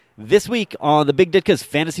This week on the Big Ditka's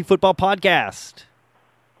Fantasy Football Podcast.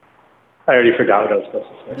 I already forgot what I was supposed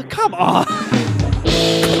to say. Come on.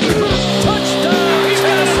 Touchdown,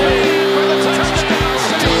 Tennessee for the touchdown.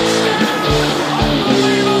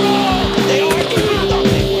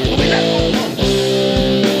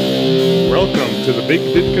 Unbelievable. Welcome to the Big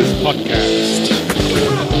Ditka's Podcast.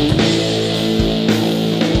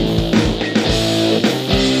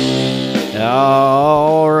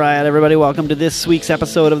 All right, everybody, welcome to this week's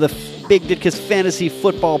episode of the Big Ditka's Fantasy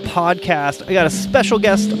Football Podcast. I got a special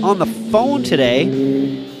guest on the phone today.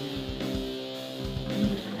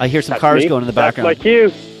 I hear some cars going in the background. That's my cue.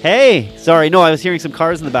 Hey, sorry, no, I was hearing some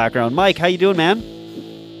cars in the background. Mike, how you doing, man?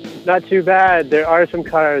 Not too bad. There are some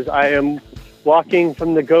cars. I am walking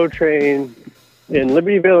from the GO train in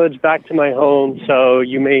Liberty Village back to my home, so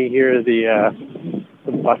you may hear the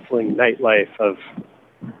bustling nightlife of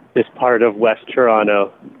this part of West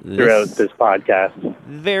Toronto throughout this podcast.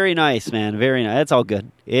 Very nice, man. Very nice. That's all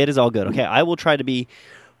good. It is all good. Okay, I will try to be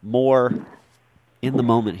more in the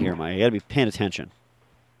moment here, Mike. You got to be paying attention.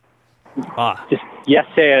 Just yes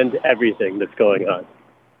and everything that's going on.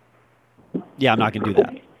 Yeah, I'm not going to do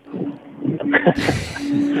that.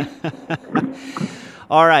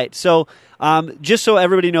 All right, so just so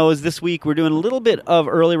everybody knows, this week we're doing a little bit of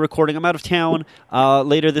early recording. I'm out of town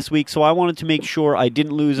later this week, so I wanted to make sure I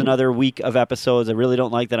didn't lose another week of episodes. I really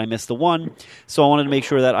don't like that I missed the one, so I wanted to make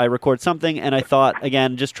sure that I record something, and I thought,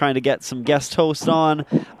 again, just trying to get some guest hosts on,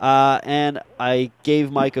 and I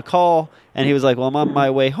gave Mike a call, and he was like, well, I'm on my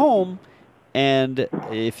way home, and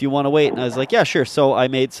if you want to wait, and I was like, yeah, sure, so I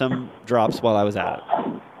made some drops while I was at it.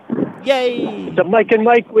 Yay! It's a Mike and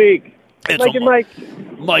Mike week. Mike and Mike.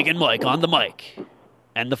 Mike and Mike on the mic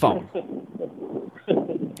and the phone.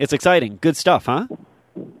 It's exciting. Good stuff, huh?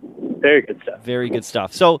 Very good stuff. Very good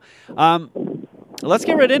stuff. So let's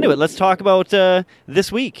get right into it. Let's talk about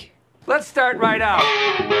this week. Let's start right out.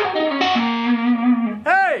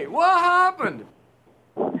 Hey, what happened?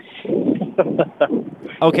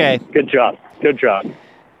 Okay. Good job. Good job.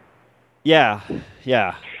 Yeah.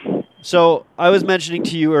 So I was mentioning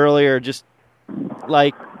to you earlier, just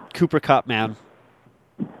like Cooper Kupp, man.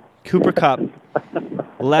 Cooper Kupp,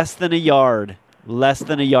 less than a yard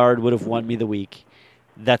would have won me the week.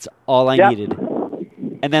 That's all I needed.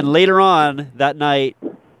 And then later on that night,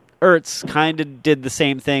 Ertz kind of did the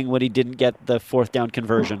same thing when he didn't get the fourth down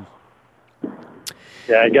conversion.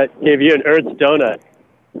 Yeah, gave you an Ertz donut.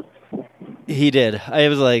 He did. I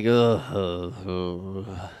was like, ugh.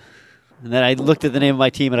 And then I looked at the name of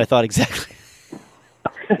my team and I thought exactly.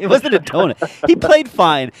 It wasn't a donut. He played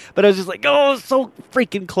fine, but I was just like, oh, so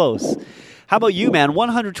freaking close. How about you, man?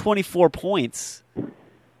 124 points.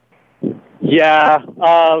 Yeah,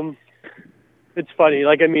 it's funny.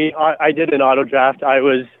 Like, I mean, I did an auto draft. I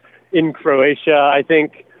was in Croatia. I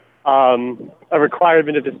think a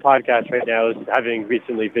requirement of this podcast right now is having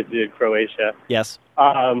recently visited Croatia. Yes.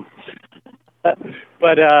 But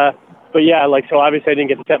yeah, like, so obviously I didn't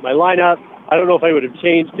get to set my lineup. I don't know if I would have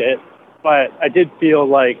changed it, but I did feel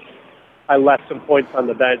like I left some points on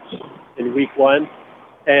the bench in week one.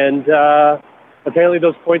 And apparently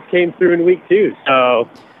those points came through in week two. So,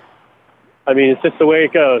 I mean, it's just the way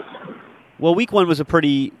it goes. Well, week one was a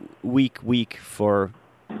pretty weak week for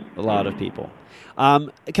a lot of people.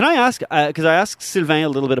 Can I ask, because I asked Sylvain a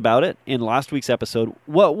little bit about it in last week's episode,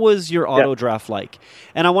 what was your auto draft like?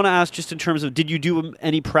 And I want to ask just in terms of, did you do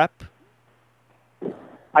any prep?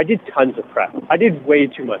 I did tons of prep. I did way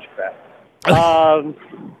too much prep. I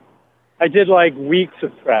did like weeks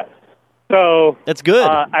of prep. So that's good.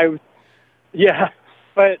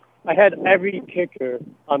 But I had every kicker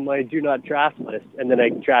on my do not draft list, and then I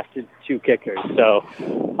drafted two kickers. So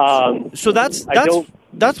that's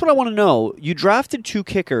what I want to know. You drafted two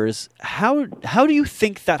kickers. How do you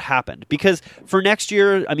think that happened? Because for next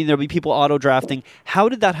year, I mean, there'll be people auto drafting. How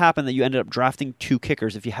did that happen that you ended up drafting two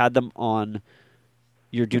kickers if you had them on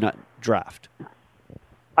your do not draft?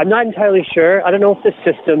 I'm not entirely sure. I don't know if the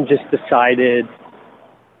system just decided,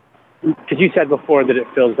 because you said before that it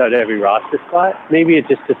fills out every roster spot. Maybe it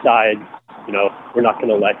just decides, we're not going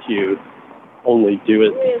to let you only do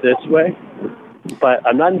it this way. But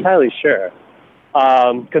I'm not entirely sure,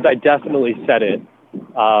 because I definitely set it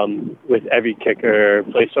with every kicker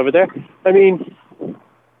placed over there. I mean,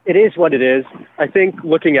 it is what it is. I think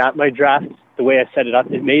looking at my draft, the way I set it up,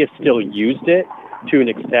 it may have still used it to an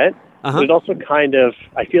extent. But it also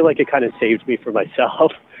I feel like it kind of saved me for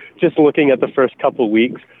myself, just looking at the first couple of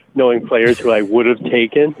weeks, knowing players who I would have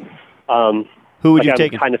taken. Who would you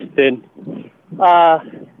take? Kind of thin. Well,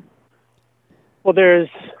 there's,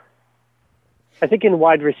 I think in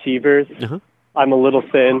wide receivers, I'm a little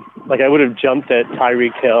thin. Like, I would have jumped at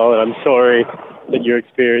Tyreek Hill, and I'm sorry that you're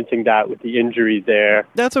experiencing that with the injury there.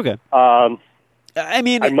 That's okay. I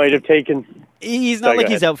mean, I might have taken... he's not like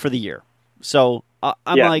he's out for the year. So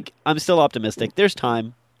I'm still optimistic. There's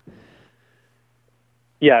time.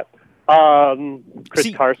 Yeah.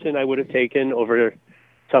 Chris Carson I would have taken over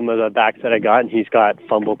some of the backs that I got, and he's got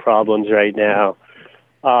fumble problems right now.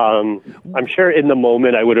 I'm sure in the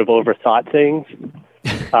moment I would have overthought things.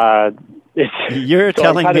 You're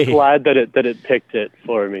telling me. I'm kind of glad that it picked it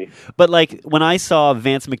for me. But like when I saw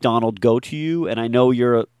Vance McDonald go to you, and I know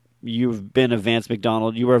you've been a Vance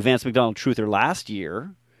McDonald. You were a Vance McDonald truther last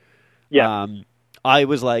year. Yeah. I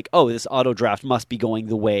was like, oh, this auto draft must be going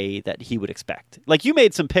the way that he would expect. Like, you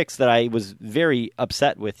made some picks that I was very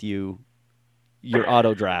upset with your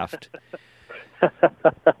auto draft.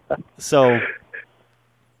 So,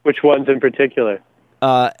 which ones in particular?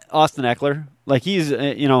 Austin Eckler. Like, he's,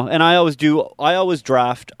 and I always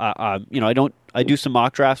draft, I do some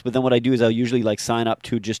mock drafts, but then what I do is I'll usually like sign up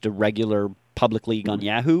to just a regular public league on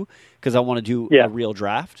Yahoo because I want to do a real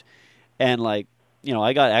draft. And like,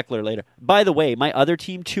 I got Eckler later. By the way, my other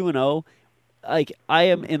team, 2-0, like, I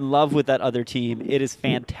am in love with that other team. It is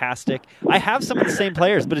fantastic. I have some of the same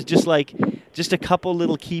players, but it's just like, just a couple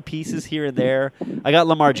little key pieces here and there. I got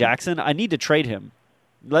Lamar Jackson. I need to trade him.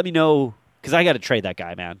 Let me know, because I got to trade that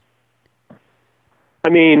guy, man. I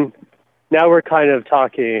mean, now we're kind of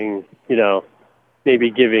talking,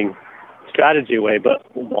 maybe giving strategy away, but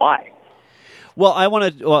why?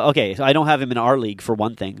 Well, okay, so I don't have him in our league, for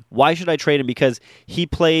one thing. Why should I trade him? Because he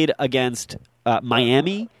played against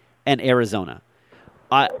Miami and Arizona.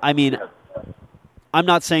 I mean, I'm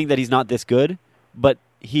not saying that he's not this good, but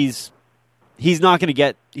he's not going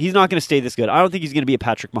to stay this good. I don't think he's going to be a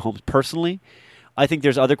Patrick Mahomes personally. I think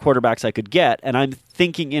there's other quarterbacks I could get, and I'm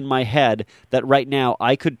thinking in my head that right now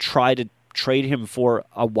I could try to trade him for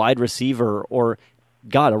a wide receiver or,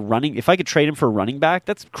 God, if I could trade him for a running back,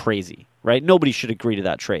 that's crazy, right? Nobody should agree to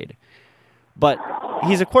that trade. But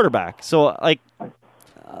he's a quarterback, so like,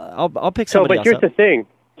 I'll pick somebody else. But here's the thing: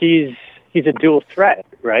 he's a dual threat,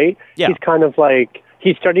 right? Yeah. He's kind of like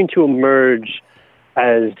he's starting to emerge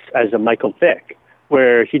as a Michael Vick,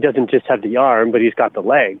 where he doesn't just have the arm, but he's got the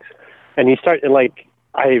legs. And he's starting, like,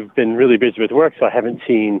 I've been really busy with work, so I haven't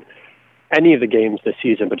seen any of the games this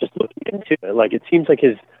season, but just looking into it, like, it seems like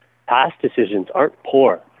his pass decisions aren't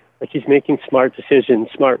poor. Like, he's making smart decisions,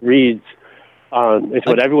 smart reads. It's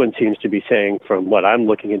what everyone seems to be saying from what I'm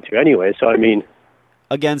looking into anyway. So, I mean...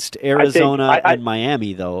 Against Arizona and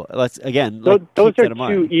Miami, though. Those are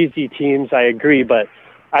two easy teams, I agree, but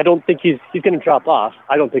I don't think he's going to drop off.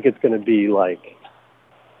 I don't think it's going to be, like,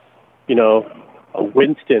 a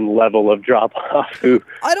Winston level of drop-off who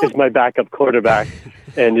is my backup quarterback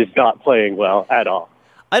and is not playing well at all.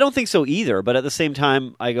 I don't think so either, but at the same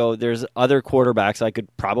time, I go, there's other quarterbacks I could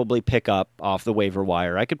probably pick up off the waiver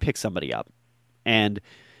wire. I could pick somebody up. And,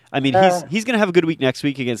 I mean, he's going to have a good week next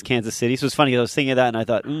week against Kansas City. So it's funny, I was thinking of that, and I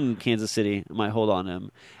thought, Kansas City, I might hold on to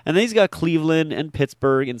him. And then he's got Cleveland and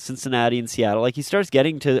Pittsburgh and Cincinnati and Seattle. Like, he starts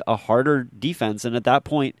getting to a harder defense, and at that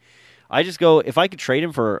point, I just go, if I could trade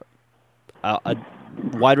him for a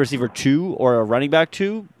wide receiver 2 or a running back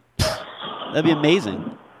 2, that'd be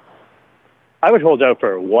amazing. I would hold out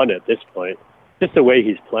for 1 at this point, just the way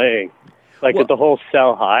he's playing. Like, with the whole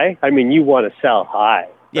sell high, I mean, you want to sell high,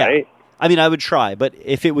 right? I mean, I would try, but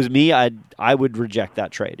if it was me, I would reject that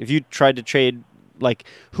trade. If you tried to trade, like,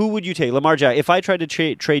 who would you take? Lamar Jackson. If I tried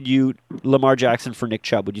to trade you Lamar Jackson for Nick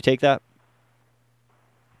Chubb, would you take that?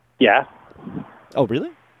 Yeah. Oh, really?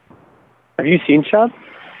 Have you seen Chubb?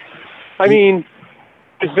 I mean,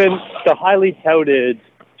 there's been the highly touted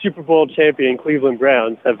Super Bowl champion Cleveland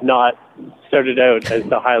Browns have not started out as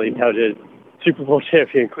the highly touted Super Bowl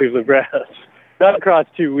champion Cleveland Browns. Not across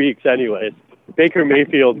 2 weeks anyways. Baker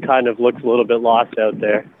Mayfield kind of looks a little bit lost out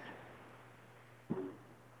there.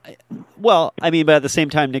 Well, I mean, but at the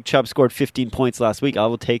same time, Nick Chubb scored 15 points last week. I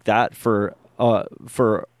will take that for a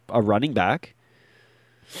running back.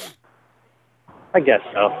 I guess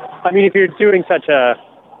so. I mean, if you're doing such a...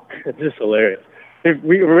 This is hilarious.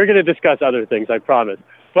 We're going to discuss other things, I promise.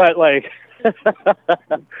 But, like...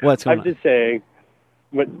 What's going on? I'm just saying...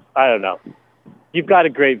 I don't know. You've got a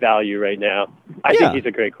great value right now. I think he's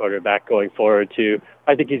a great quarterback going forward, too.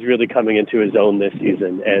 I think he's really coming into his own this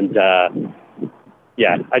season. And,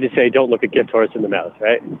 I just say don't look a gift horse in the mouth,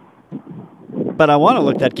 right? But I want to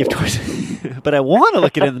look that gift horse. But I want to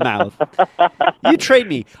look it in the mouth. You trade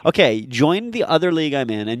me. Okay, join the other league I'm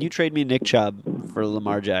in, and you trade me Nick Chubb for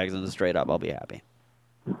Lamar Jackson straight up. I'll be happy.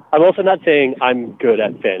 I'm also not saying I'm good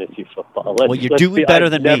at fantasy football. Well, you're doing better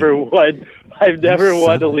than me. I've never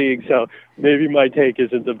won a league, so maybe my take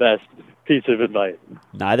isn't the best piece of advice.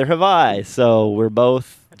 Neither have I, so we're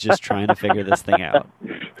both just trying to figure this thing out.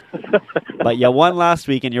 But you won last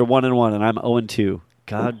week, and you're 1-1, and I'm 0-2.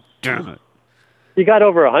 God damn it. You got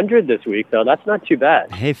over 100 this week, though. That's not too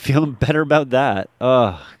bad. Hey, feeling better about that.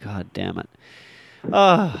 Oh, God damn it.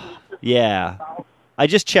 Yeah. I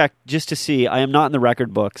just checked just to see. I am not in the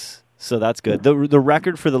record books, so that's good. The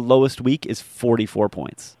record for the lowest week is 44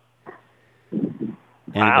 points. And,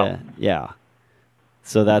 wow. Yeah.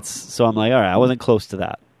 So I'm like, all right, I wasn't close to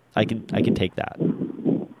that. I can take that.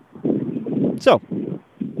 So,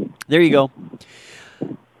 there you go.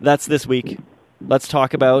 That's this week. Let's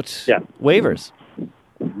talk about waivers.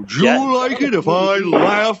 Would you like it if I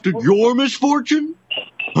laughed at your misfortune?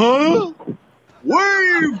 Huh?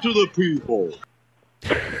 Wave to the people.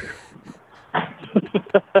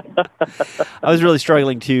 I was really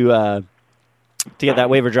struggling to get that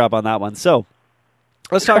waiver drop on that one. So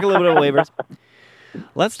let's talk a little bit about waivers.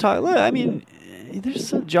 Let's talk. I mean,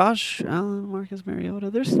 there's Josh Allen, Marcus Mariota.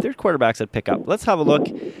 There's quarterbacks that pick up. Let's have a look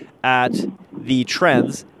at the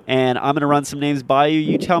trends, and I'm going to run some names by you.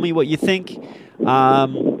 You tell me what you think,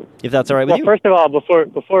 if that's all right with you. Well, first of all,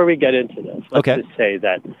 before we get into this, let's just say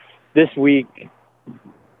that this week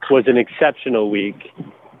was an exceptional week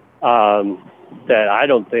that I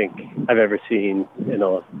don't think I've ever seen in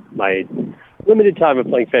my limited time of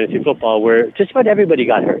playing fantasy football, where just about everybody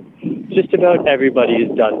got hurt. Just about everybody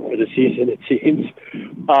is done for the season, it seems.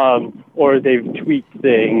 Or they've tweaked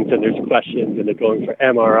things, and there's questions, and they're going for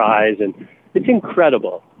MRIs, and it's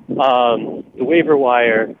incredible. The waiver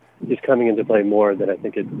wire is coming into play more than I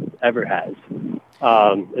think it ever has,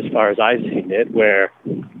 as far as I've seen it, where,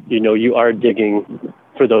 you are digging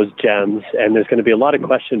for those gems, and there's going to be a lot of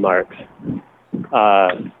question marks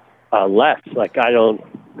left. Like,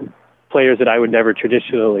 players that I would never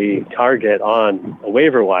traditionally target on a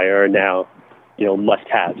waiver wire are now,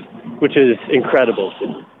 must-haves, which is incredible to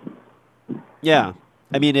me. Yeah,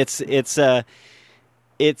 I mean it's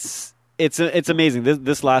amazing.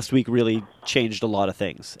 This last week really changed a lot of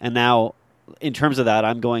things, and now in terms of that,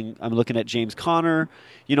 I'm looking at James Conner.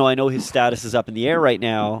 I know his status is up in the air right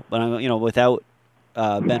now, but without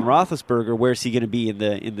Ben Roethlisberger, where's he going to be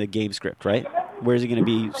in the game script? Right? Where's he going to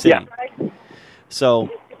be sitting? Yeah. So,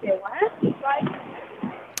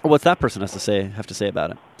 what's that person have to say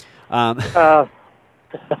about it?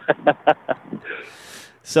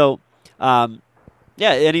 So,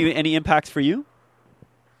 any impacts for you?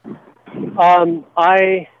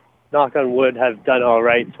 I, knock on wood, have done all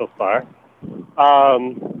right so far.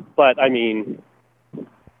 But I mean,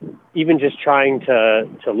 even just trying to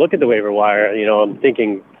look at the waiver wire, I'm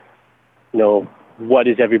thinking, what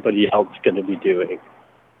is everybody else going to be doing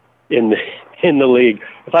in the league?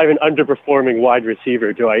 If I have an underperforming wide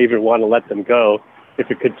receiver, do I even want to let them go if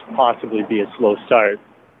it could possibly be a slow start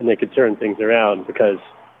and they could turn things around? Because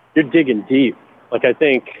you're digging deep. Like, I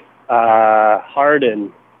think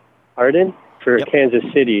Harden for Kansas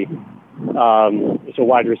City is a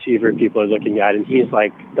wide receiver people are looking at, and he's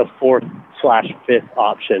like the 4th/5th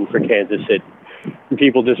option for Kansas City. And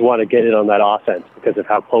people just want to get in on that offense because of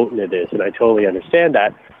how potent it is, and I totally understand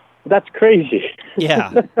that. But that's crazy.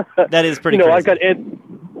 Yeah, that is pretty crazy. I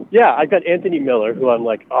got Anthony Miller, who I'm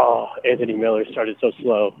like, Anthony Miller started so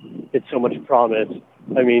slow. It's so much promise.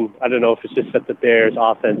 I mean, I don't know if it's just that the Bears'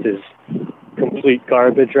 offense is complete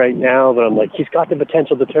garbage right now, but I'm like, he's got the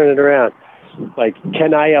potential to turn it around. Like,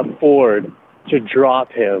 can I afford to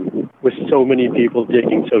drop him with so many people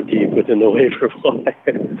digging so deep within the waiver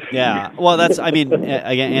wire? Yeah, well,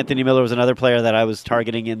 again, Anthony Miller was another player that I was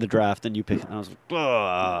targeting in the draft, and you picked, and I was like, but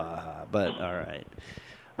all right,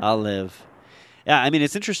 I'll live. Yeah, I mean,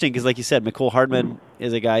 it's interesting because, like you said, Mecole Hardman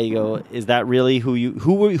is a guy you go, is that really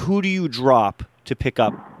who do you drop to pick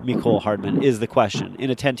up Mecole Hardman is the question in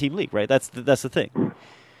a 10-team league, right? That's the thing.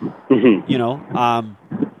 Mm-hmm.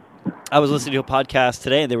 I was listening to a podcast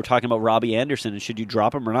today, and they were talking about Robbie Anderson, and should you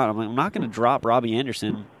drop him or not? I'm like, I'm not going to drop Robbie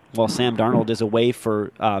Anderson while Sam Darnold is away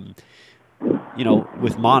for,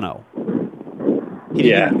 with mono. He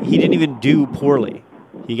didn't even do poorly.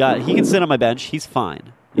 He can sit on my bench. He's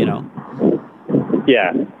fine,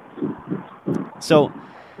 Yeah. So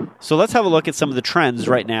let's have a look at some of the trends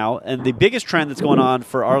right now. And the biggest trend that's going on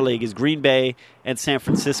for our league is Green Bay and San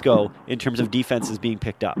Francisco in terms of defenses being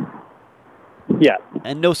picked up. Yeah.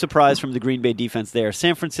 And no surprise from the Green Bay defense there.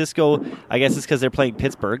 San Francisco, I guess it's because they're playing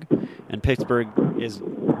Pittsburgh, and Pittsburgh is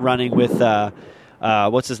running with,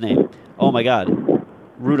 what's his name? Oh, my God.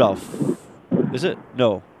 Rudolph. Is it?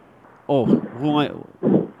 No. Oh, who am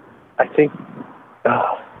I? I think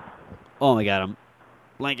Oh my God, I'm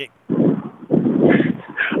blanking.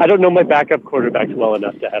 I don't know my backup quarterbacks well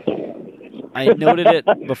enough to have this conversation. I noted it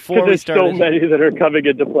before we There's started. so many that are coming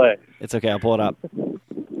into play. It's okay, I'll pull it up.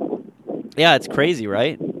 Yeah, it's crazy,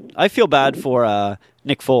 right? I feel bad for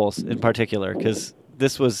Nick Foles in particular because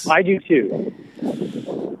this was, I do too.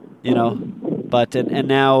 But and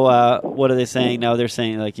now what are they saying? Now they're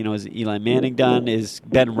saying is Eli Manning done? Is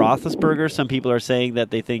Ben Roethlisberger? Some people are saying that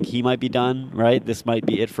they think he might be done. Right? This might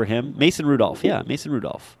be it for him. Mason Rudolph.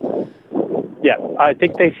 Yeah, I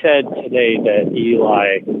think they said today that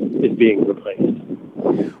Eli is being replaced.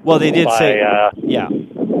 Well, they did say, yeah.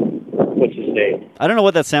 What's his name? I don't know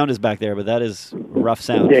what that sound is back there, but that is a rough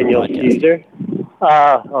sound. Daniel for podcast. Caesar.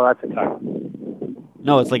 That's a car.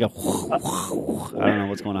 No, it's like a. I don't know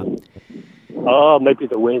what's going on. Oh, it might be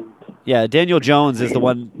the wind. Yeah, Daniel Jones is the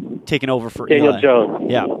one taking over for Daniel Eli.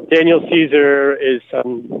 Jones. Yeah. Daniel Caesar is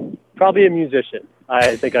probably a musician.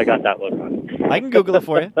 I think I got that one wrong. I can Google it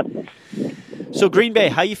for you. So Green Bay,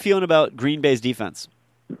 how you feeling about Green Bay's defense?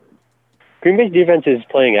 Green Bay's defense is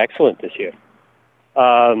playing excellent this year.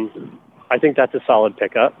 I think that's a solid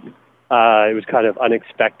pickup. It was kind of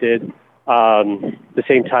unexpected. At the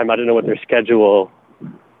same time, I don't know what their schedule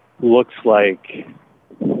looks like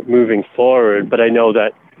moving forward, but I know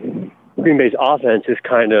that Green Bay's offense is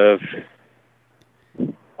kind of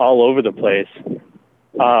all over the place.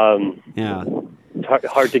 Yeah. It's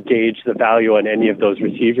hard to gauge the value on any of those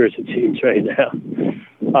receivers, it seems, right now.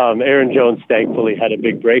 Aaron Jones, thankfully, had a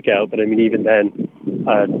big breakout, but I mean, even then,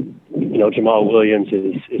 Jamal Williams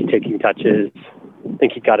is taking touches. I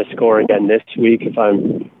think he got a score again this week, if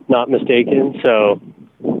I'm not mistaken. So,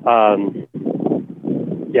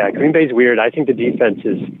 Green Bay's weird. I think the defense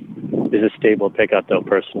is a stable pickup, though,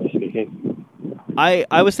 personally speaking.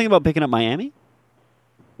 I was thinking about picking up Miami.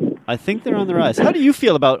 I think they're on the rise. How do you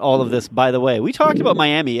feel about all of this, by the way? We talked about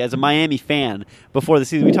Miami as a Miami fan before the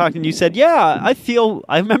season. We talked and you said, I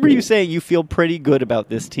remember you saying you feel pretty good about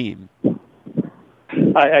this team.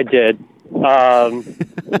 I did.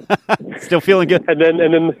 Still feeling good. And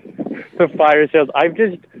then the fire sales. I've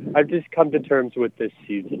just come to terms with this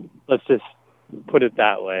season. Let's just put it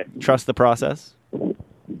that way. Trust the process?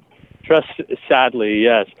 Trust, sadly,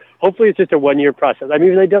 yes. Hopefully it's just a one-year process. I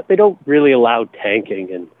mean, they don't really allow tanking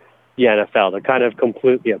in the NFL. They're kind of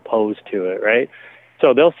completely opposed to it, right?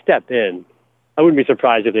 So they'll step in. I wouldn't be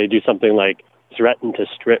surprised if they do something like threaten to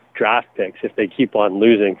strip draft picks if they keep on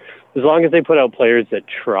losing. As long as they put out players that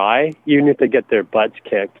try, even if they get their butts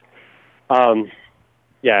kicked.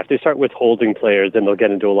 If they start withholding players, then they'll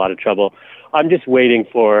get into a lot of trouble. I'm just waiting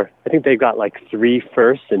I think they've got like 3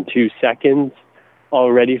 firsts and 2 seconds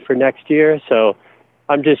already for next year. So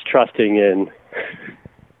I'm just trusting in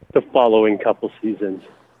the following couple seasons.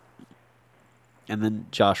 And then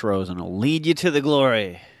Josh Rosen will lead you to the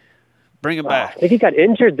glory. Bring him back. I think he got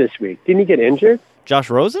injured this week. Didn't he get injured? Josh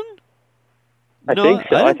Rosen? I think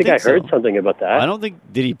so. I think I heard something about that. I don't think...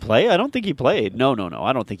 Did he play? I don't think he played. No.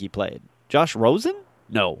 I don't think he played. Josh Rosen?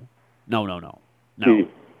 No. I'm going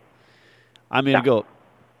to go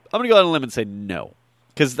on a limb and say no.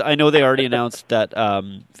 Because I know they already announced that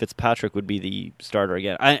Fitzpatrick would be the starter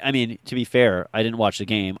again. I mean, to be fair, I didn't watch the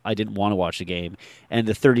game. I didn't want to watch the game. And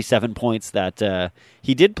the 37 points that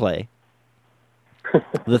he did play,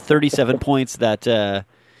 the 37 points that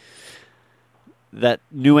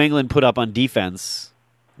New England put up on defense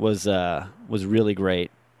was really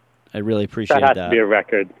great. I really appreciated that. That has to be a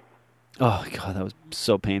record. Oh, God, that was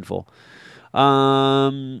so painful.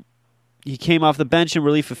 He came off the bench in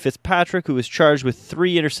relief of Fitzpatrick, who was charged with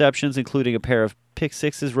 3 interceptions, including a pair of pick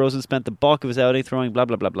sixes. Rosen spent the bulk of his outing throwing blah,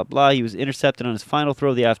 blah, blah, blah, blah. He was intercepted on his final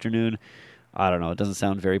throw of the afternoon. I don't know. It doesn't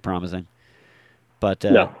sound very promising. But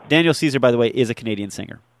no. Daniel Caesar, by the way, is a Canadian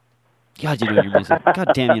singer. God, you know your music.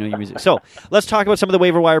 God damn, you know your music. So let's talk about some of the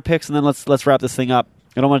waiver wire picks, and then let's wrap this thing up.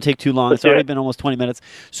 I don't want to take too long. It's already been almost 20 minutes.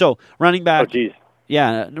 So running back. Oh, geez.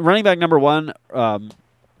 Yeah, running back number 1,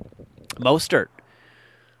 Mostert.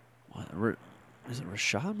 Is it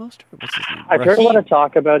Rashad Mostert? What's his name? I've heard a lot of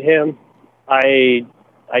talk about him. I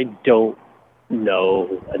don't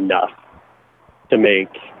know enough to make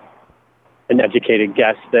an educated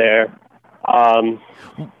guess there.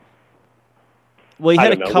 Well, he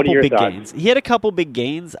had a couple big thoughts? gains. He had a couple big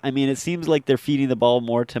gains. I mean, it seems like they're feeding the ball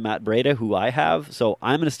more to Matt Breida, who I have. So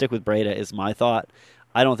I'm going to stick with Breida is my thought.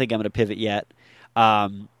 I don't think I'm going to pivot yet.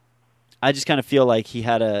 I just kind of feel like he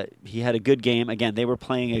had a good game. Again, they were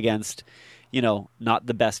playing against, not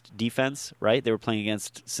the best defense, right? They were playing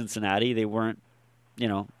against Cincinnati. They weren't,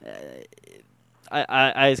 I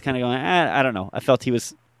was kind of going, I don't know. I felt he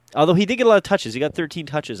was, although he did get a lot of touches. He got 13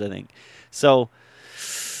 touches, I think. So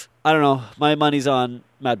I don't know. My money's on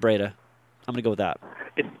Matt Breida. I'm going to go with that.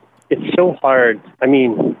 It's so hard. I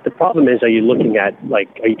mean, the problem is, are you looking at,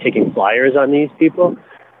 are you taking flyers on these people?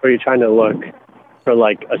 Or are you trying to look for,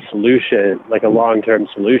 a solution, a long-term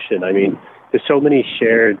solution? I mean, there's so many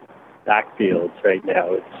shared backfields right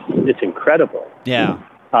now. It's incredible. Yeah.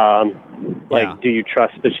 Do you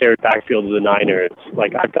trust the shared backfield of the Niners?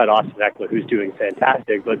 I've got Austin Eckler, who's doing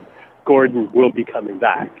fantastic, but Gordon will be coming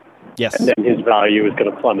back. Yes. And then his value is going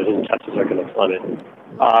to plummet. His touches are going to plummet.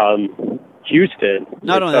 Houston,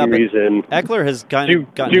 not only for some that, reason, Eckler has gotten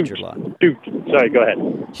injured a lot. Sorry, go ahead.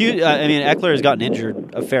 Eckler has gotten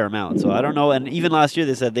injured a fair amount, so I don't know. And even last year,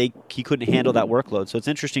 they said he couldn't handle that workload. So it's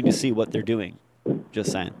interesting to see what they're doing.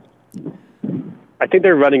 Just saying. I think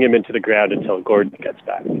they're running him into the ground until Gordon gets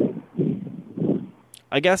back.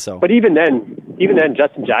 I guess so. But even then,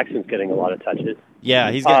 Justin Jackson's getting a lot of touches.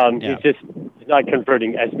 Yeah, he's not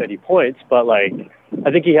converting as many points, but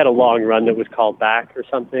I think he had a long run that was called back or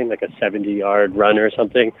something, like a 70-yard run or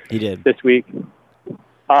something. He did this week.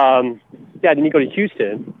 Then you go to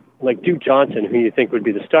Houston. Duke Johnson, who you think would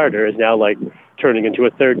be the starter, is now turning into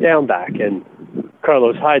a third down back, and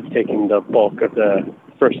Carlos Hyde's taking the bulk of the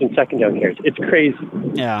first and second down carries. It's crazy.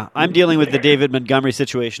 Yeah, I'm dealing with the David Montgomery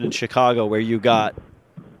situation in Chicago, where you got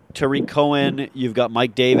Tariq Cohen, you've got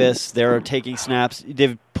Mike Davis. They're taking snaps.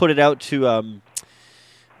 They've put it out to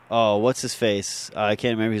what's his face? I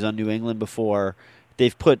can't remember. He was on New England before.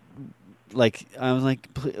 They've put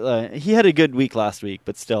he had a good week last week,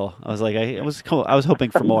 but still, I was I was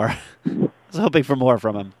hoping for more. I was hoping for more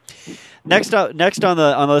from him. Next on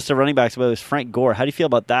the list of running backs was Frank Gore. How do you feel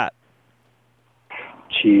about that?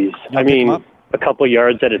 Jeez, I mean, a couple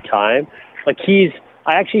yards at a time.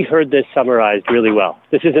 I actually heard this summarized really well.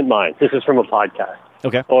 This isn't mine. This is from a podcast.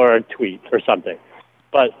 Okay. Or a tweet or something.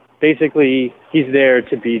 But basically, he's there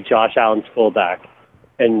to be Josh Allen's fullback,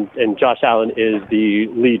 and Josh Allen is the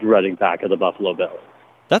lead running back of the Buffalo Bills.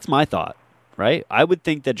 That's my thought, right? I would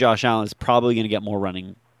think that Josh Allen is probably going to get more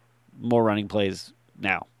running plays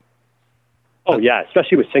now. Oh, yeah,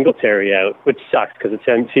 especially with Singletary out, which sucks because it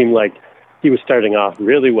seemed like he was starting off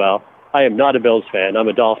really well. I am not a Bills fan. I'm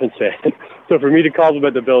a Dolphins fan. So for me to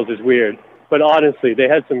compliment the Bills is weird. But honestly, they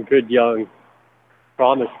had some good young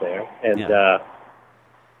promise there. And,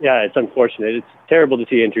 it's unfortunate. It's terrible to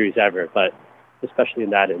see injuries ever, but especially in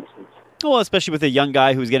that instance. Well, especially with a young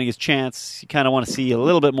guy who's getting his chance, you kind of want to see a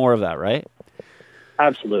little bit more of that, right?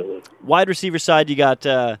 Absolutely. Wide receiver side, you got.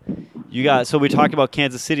 So we talked about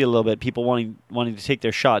Kansas City a little bit. People wanting to take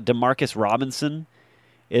their shot. Demarcus Robinson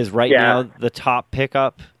is now the top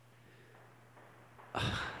pickup.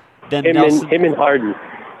 Then him and Harden,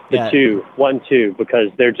 the 1-2, because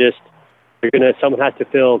someone has to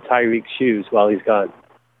fill Tyreek's shoes while he's gone.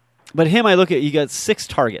 But him, I look at, you got 6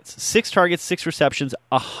 targets, 6 receptions,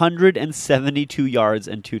 172 yards,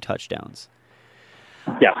 and 2 touchdowns.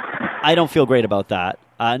 Yeah. I don't feel great about that.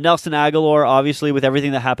 Nelson Aguilar, obviously, with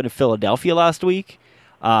everything that happened in Philadelphia last week.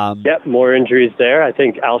 More injuries there. I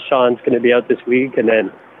think Alshon's going to be out this week, and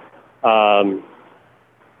then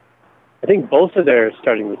I think both of their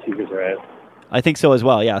starting receivers are out. I think so as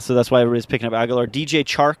well, yeah. So that's why everybody's picking up Aguilar. DJ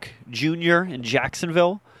Chark Jr. in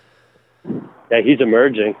Jacksonville. Yeah, he's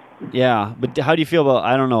emerging. Yeah, but how do you feel about...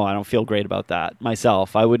 I don't know. I don't feel great about that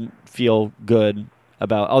myself. I wouldn't feel good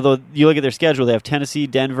about... Although you look at their schedule, they have Tennessee,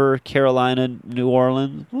 Denver, Carolina, New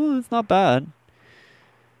Orleans. Well, it's not bad.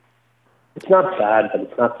 It's not bad, but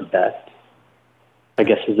it's not the best, I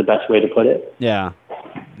guess is the best way to put it. Yeah.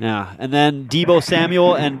 And then Deebo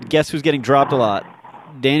Samuel, and guess who's getting dropped a lot?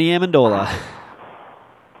 Danny Amendola.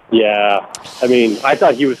 Yeah. I mean, I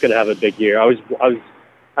thought he was going to have a big year. I was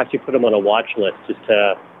actually put him on a watch list just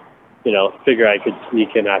to, figure I could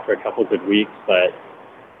sneak in after a couple good weeks, but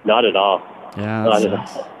not at all. Yeah. Not at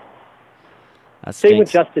all. Same with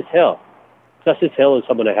Justice Hill. Justice Hill is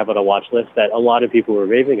someone I have on a watch list that a lot of people were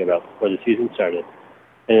raving about before the season started.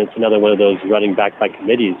 And it's another one of those running back by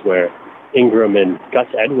committees where Ingram and Gus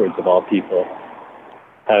Edwards, of all people,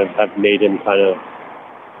 have made him kind of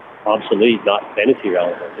obsolete, not fantasy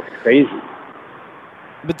relevant. It's crazy.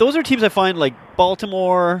 But those are teams I find, like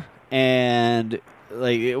Baltimore and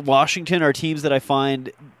like Washington, are teams that I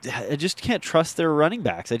find I just can't trust their running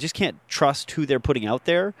backs. I just can't trust who they're putting out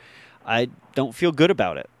there. I don't feel good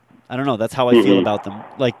about it. I don't know. That's how I feel about them.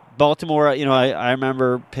 Like Baltimore, I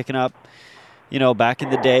remember picking up, back in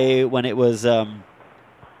the day when it was, oh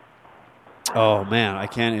man, I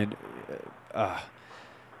can't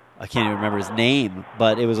even remember his name,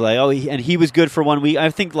 but it was like, he was good for 1 week. I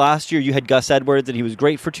think last year you had Gus Edwards and he was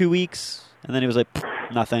great for 2 weeks, and then he was like,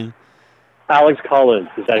 nothing. Alex Collins,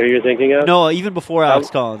 is that who you're thinking of? No, even before Alex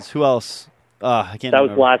Collins. Who else? I can't. That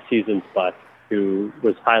was remember. last season's bust, who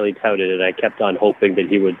was highly touted, and I kept on hoping that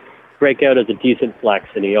he would break out as a decent flex,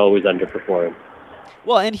 and he always underperformed.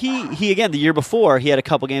 Well, and he again the year before he had a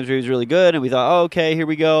couple games where he was really good, and we thought, oh, okay, here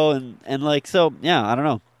we go, and like so, yeah, I don't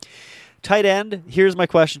know. Tight end. Here's my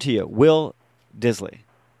question to you: Will Dissly.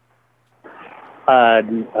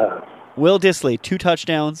 Will Dissly, 2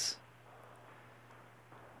 touchdowns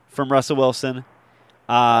from Russell Wilson.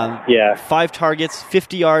 5 targets,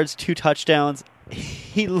 50 yards, 2 touchdowns.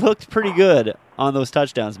 He looked pretty good on those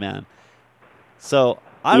touchdowns, man. So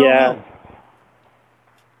I don't know.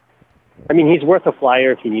 I mean, he's worth a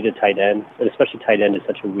flyer if you need a tight end, and especially tight end is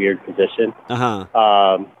such a weird position.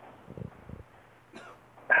 Uh-huh.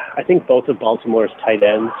 I think both of Baltimore's tight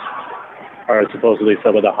ends are supposedly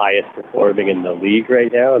some of the highest performing in the league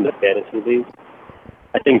right now, in the fantasy league.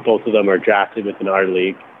 I think both of them are drafted within our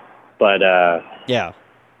league, but yeah.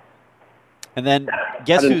 And then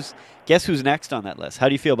guess who's next on that list? How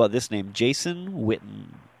do you feel about this name, Jason Witten?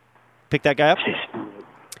 Pick that guy up.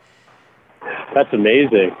 That's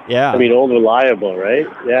amazing. Yeah. I mean, old reliable, right?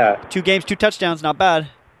 Yeah. 2 games, 2 touchdowns, not bad.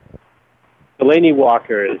 Delaney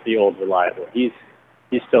Walker is the old reliable. He's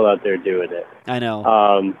still out there doing it. I know.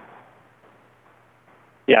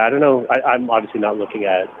 Yeah, I don't know. I'm obviously not looking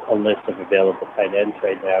at a list of available tight ends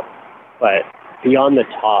right now, but beyond the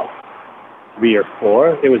top 3 or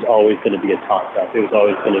 4, it was always going to be a toss-up. It was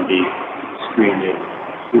always going to be screaming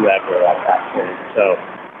whoever at that point. So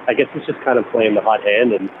I guess it's just kind of playing the hot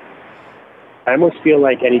hand, and I almost feel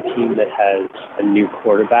like any team that has a new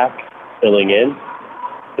quarterback filling in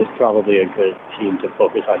is probably a good team to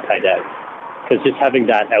focus on tight end. Because just having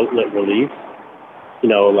that outlet relief,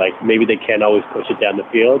 like maybe they can't always push it down the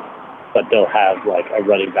field, but they'll have like a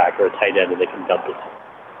running back or a tight end and they can dump it.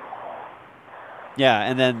 Yeah,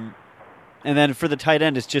 and then for the tight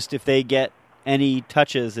end, it's just if they get any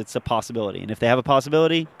touches, it's a possibility. And if they have a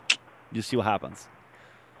possibility, you see what happens.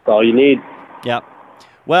 That's all you need. Yep.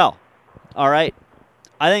 Well, all right.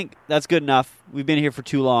 I think that's good enough. We've been here for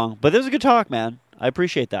too long. But this was a good talk, man. I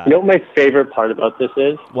appreciate that. You know what my favorite part about this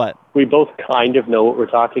is? What? We both kind of know what we're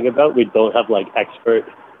talking about. We don't have like expert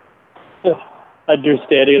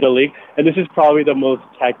understanding of the league. And this is probably the most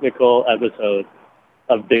technical episode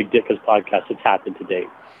of Big Dicka's podcast that's happened to date.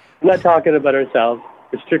 We're not talking about ourselves.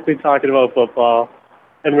 We're strictly talking about football.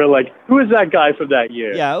 And we're like, who is that guy from that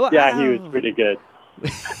year? Yeah, he was pretty good.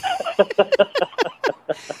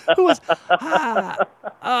 Who was?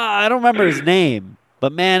 I don't remember his name.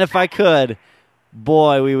 But, man, if I could,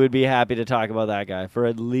 boy, we would be happy to talk about that guy for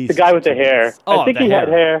at least... The guy with the hair. Minutes. Oh, I think he had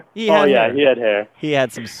hair. He had hair. He had hair. He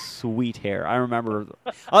had some sweet hair. I remember.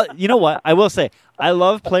 You know what? I will say, I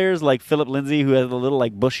love players like Philip Lindsay who has a little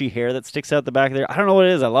like bushy hair that sticks out the back of there. I don't know what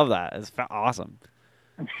it is. I love that. It's awesome.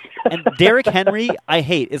 And Derrick Henry, I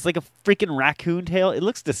hate. It's like a freaking raccoon tail. It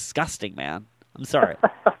looks disgusting, man. I'm sorry.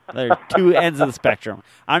 There are 2 ends of the spectrum.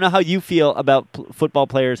 I don't know how you feel about football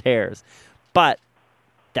players' hairs, but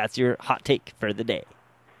that's your hot take for the day.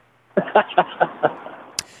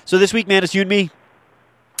 So this week, man, it's you and me.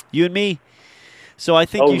 You and me. So I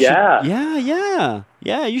think you should.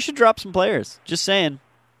 Yeah. You should drop some players. Just saying.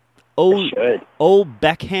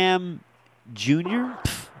 Beckham Jr.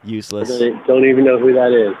 Useless. Don't even know who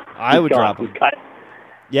that is. I would drop him.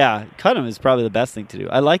 Yeah, cut him is probably the best thing to do.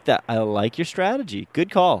 I like that. I like your strategy. Good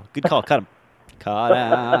call. Cut him. Cut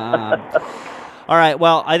him. All right.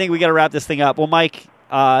 Well, I think we got to wrap this thing up. Well, Mike,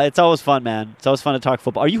 it's always fun, man. It's always fun to talk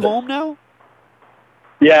football. Are you home now?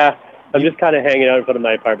 Yeah. I'm just kind of hanging out in front of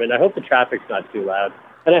my apartment. I hope the traffic's not too loud.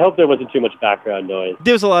 And I hope there wasn't too much background noise.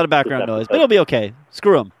 There's a lot of background noise, but it'll be okay.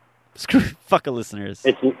 Screw them. Fuck the listeners.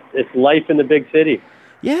 It's life in the big city.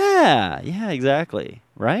 Yeah, exactly.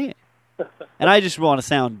 Right? And I just want to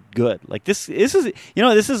sound good. Like this is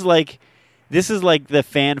like the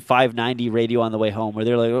Fan 590 radio on the way home where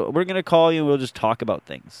they're like, we're going to call you and we'll just talk about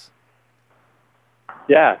things.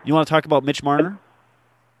 Yeah. You want to talk about Mitch Marner?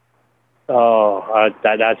 Oh,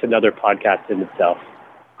 that's another podcast in itself.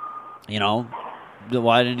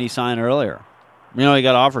 Why didn't he sign earlier? He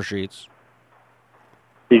got offer sheets.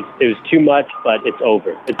 It was too much, but it's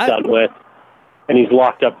over. It's done with. And he's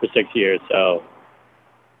locked up for 6 years, so...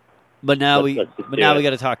 But now we got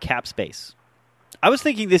to talk cap space. I was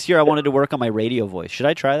thinking this year I wanted to work on my radio voice. Should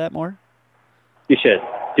I try that more? You should.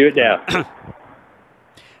 Do it now.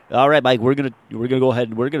 All right, Mike, we're gonna go ahead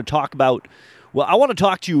and we're gonna talk about... Well, I want to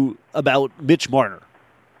talk to you about Mitch Marner.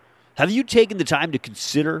 Have you taken the time to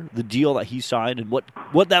consider the deal that he signed and what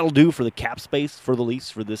that'll do for the cap space for the Leafs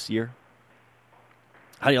for this year?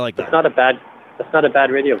 How do you like that? That's not a bad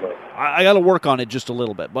radio voice. I got to work on it just a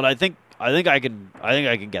little bit, but I think I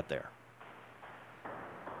can get there.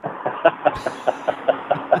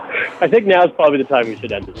 I think now is probably the time we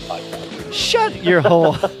should end this podcast. Shut your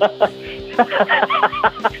hole.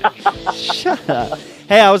 Shut up.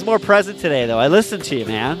 Hey, I was more present today, though. I listened to you,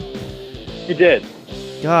 man. You did.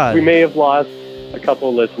 God. We may have lost a couple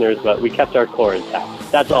of listeners, but we kept our core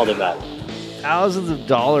intact. That's all that matters. Thousands of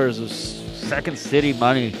dollars of Second City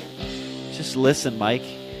money. Just listen, Mike.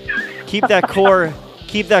 Keep that core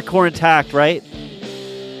intact, right?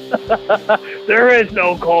 There is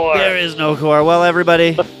no core. There is no core. Well,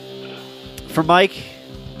 everybody, for Mike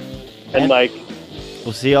and Mike.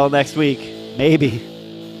 we'll see y'all next week. Maybe.